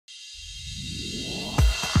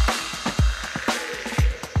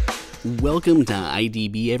Welcome to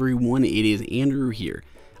IDB everyone, it is Andrew here.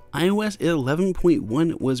 iOS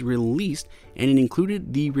 11.1 was released and it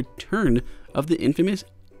included the return of the infamous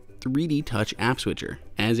 3D Touch app switcher.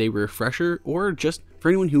 As a refresher, or just for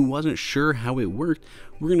anyone who wasn't sure how it worked,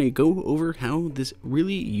 we're going to go over how this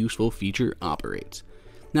really useful feature operates.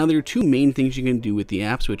 Now there are two main things you can do with the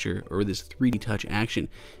app switcher, or this 3D touch action,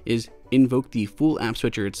 is invoke the full app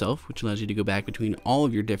switcher itself, which allows you to go back between all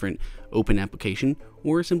of your different open application,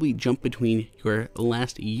 or simply jump between your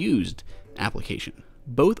last used application.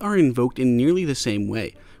 Both are invoked in nearly the same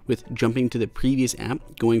way, with jumping to the previous app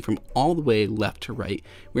going from all the way left to right,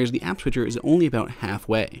 whereas the app switcher is only about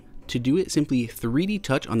halfway. To do it, simply 3D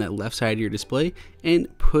touch on that left side of your display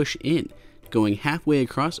and push in. Going halfway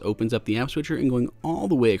across opens up the app switcher, and going all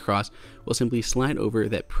the way across will simply slide over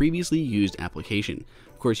that previously used application.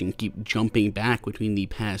 Of course, you can keep jumping back between the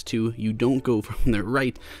past two. You don't go from the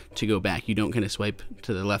right to go back. You don't kind of swipe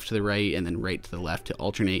to the left to the right and then right to the left to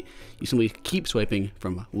alternate. You simply keep swiping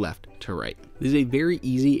from left to right. This is a very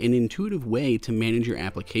easy and intuitive way to manage your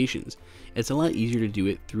applications. It's a lot easier to do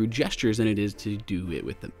it through gestures than it is to do it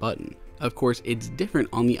with the button. Of course, it's different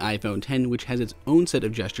on the iPhone X, which has its own set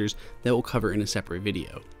of gestures that we'll cover in a separate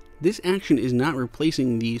video. This action is not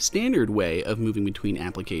replacing the standard way of moving between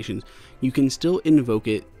applications. You can still invoke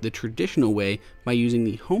it the traditional way by using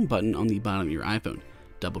the home button on the bottom of your iPhone.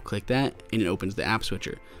 Double click that and it opens the app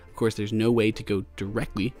switcher. Of course, there's no way to go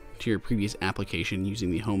directly to your previous application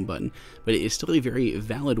using the home button, but it is still a very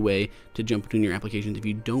valid way to jump between your applications if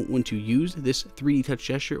you don't want to use this 3D touch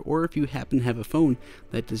gesture, or if you happen to have a phone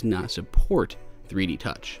that does not support 3D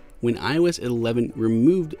touch. When iOS 11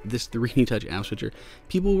 removed this 3D touch app switcher,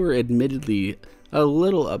 people were admittedly a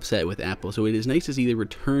little upset with Apple, so it is nice to see the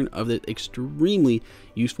return of this extremely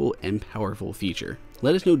useful and powerful feature.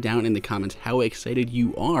 Let us know down in the comments how excited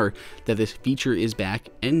you are that this feature is back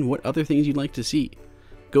and what other things you'd like to see.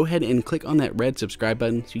 Go ahead and click on that red subscribe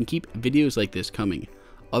button so you can keep videos like this coming.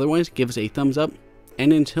 Otherwise, give us a thumbs up,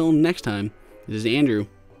 and until next time, this is Andrew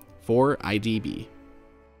for IDB.